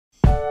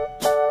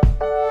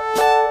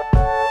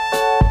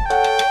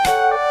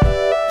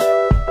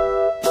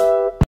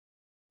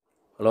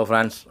Hello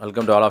friends,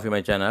 welcome to all of you my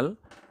channel.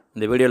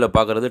 இந்த வீடியோவில்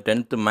பார்க்குறது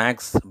 10th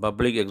maths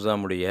public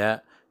எக்ஸாமுடைய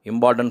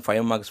important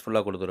 5 marks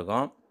ஃபுல்லாக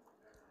கொடுத்துருக்கோம்.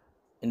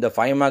 இந்த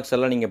 5 மார்க்ஸ்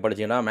எல்லாம் நீங்கள்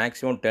படிச்சிங்கன்னா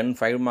மேக்ஸிமம் 10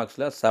 5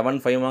 மார்க்ஸில் 7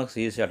 5 மார்க்ஸ்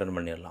ஈஸியாக அட்டன்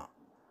பண்ணிடலாம்.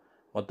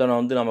 மொத்தம்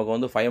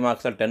நமக்கு 5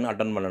 மார்க்ஸில் 10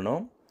 அட்டன்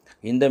பண்ணணும்.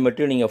 இந்த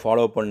மெட்டீரியல் நீங்கள்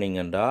ஃபாலோ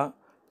பண்ணிங்கன்னா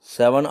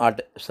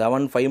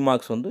 7 5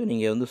 மார்க்ஸ்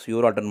நீங்கள்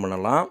ஷியூர் அட்டன்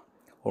பண்ணலாம்.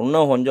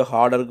 இன்னும் கொஞ்சம்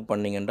ஹார்டருக்கு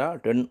பண்ணிங்கன்னா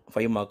 10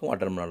 5 மார்க்கும்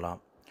அட்டன் பண்ணலாம்.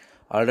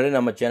 ஆல்ரெடி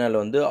நம்ம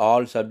சேனலில்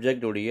ஆல்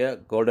சப்ஜெக்ட் உடைய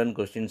கோல்டன்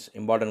கொஸ்டின்ஸ்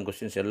இம்பார்ட்டன்ட்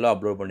கொஸ்டின்ஸ் எல்லாம்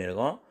அப்லோட்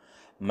பண்ணியிருக்கோம்.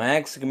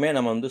 மேக்ஸுக்குமே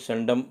நம்ம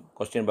சென்டம்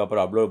கொஸ்டின்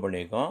பேப்பர் அப்லோட்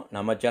பண்ணியிருக்கோம்.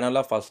 நம்ம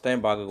சேனலில் ஃபஸ்ட்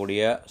டைம்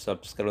பார்க்கக்கூடிய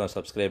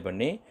சப்ஸ்கிரைப்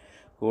பண்ணி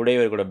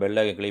கூடவே கூட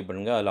பெல்லை கிளிக்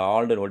பண்ணுங்கள். அதில்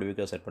ஆல்ரெடி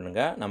நோட்டிஃபிகேஷன் செட்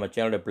பண்ணுங்கள். நம்ம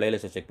சேனலோட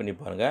பிளேலிஸ்ட்டை செக் பண்ணி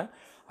பாருங்கள்.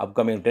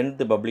 அப்கமிங்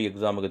 10th பப்ளிக்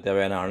எக்ஸாமுக்கு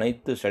தேவையான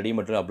அனைத்து ஸ்டடி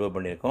மெட்டீரியல் அப்லோட்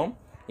பண்ணியிருக்கோம்.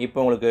 இப்போ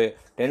உங்களுக்கு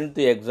 10th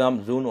எக்ஸாம்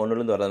ஜூன்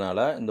 1லேருந்து வரதுனால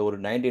இந்த ஒரு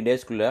 90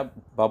 டேஸ்க்குள்ளே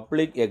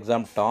பப்ளிக்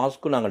எக்ஸாம்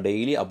டாஸ்க்கும் நாங்கள்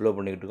டெய்லி அப்லோட்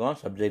பண்ணிக்கிட்டு இருக்கோம்.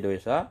 சப்ஜெக்ட்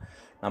வைஸாக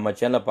நம்ம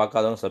சேனலை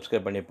பார்க்காதவங்க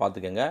சப்ஸ்கிரைப் பண்ணி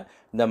பார்த்துக்கோங்க.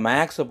 இந்த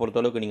மேக்ஸை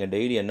பொறுத்தளவுக்கு நீங்கள்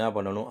டெய்லி என்ன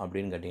பண்ணணும்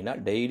அப்படின்னு கேட்டிங்கன்னா,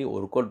 டெய்லி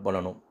ஒர்க் அவுட்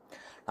பண்ணணும்.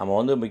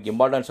 நம்ம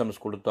இம்பார்ட்டன்ட்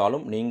சம்ஸ்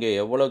கொடுத்தாலும் நீங்கள்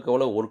எவ்வளோக்கு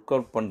எவ்வளோ ஒர்க்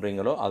அவுட்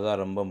பண்ணுறீங்களோ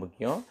அதுதான் ரொம்ப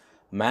முக்கியம்.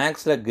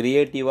 மேக்ஸில்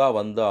க்ரியேட்டிவாக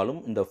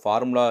வந்தாலும் இந்த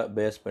ஃபார்முலா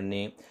பேஸ்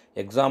பண்ணி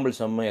எக்ஸாம்பிள்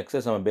சம்மு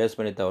எக்ஸசைஸ் சம்மை பேஸ்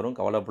பண்ணி தவறும்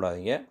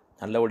கவலைப்படாதீங்க.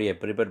 நல்லபடியாக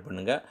ப்ரிப்பேர்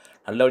பண்ணுங்கள்,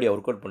 நல்லபடியாக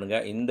ஒர்க் அவுட்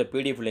பண்ணுங்கள். இந்த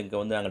பிடிஎஃப்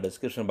லிங்க்கை நாங்கள்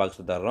டிஸ்கிரிப்ஷன்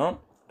பாக்ஸில் தர்றோம்,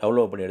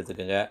 டவுன்லோட் பண்ணி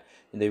எடுத்துக்கோங்க.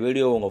 இந்த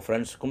வீடியோ உங்கள்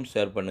ஃப்ரெண்ட்ஸுக்கும்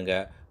ஷேர்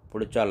பண்ணுங்கள்.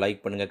 பிடிச்சா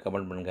லைக் பண்ணுங்கள்,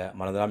 கமெண்ட் பண்ணுங்கள்.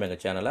 மறந்துடாமல்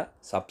எங்கள் சேனலை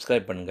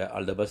சப்ஸ்கிரைப் பண்ணுங்கள்.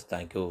 All the best.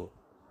 தேங்க்யூ.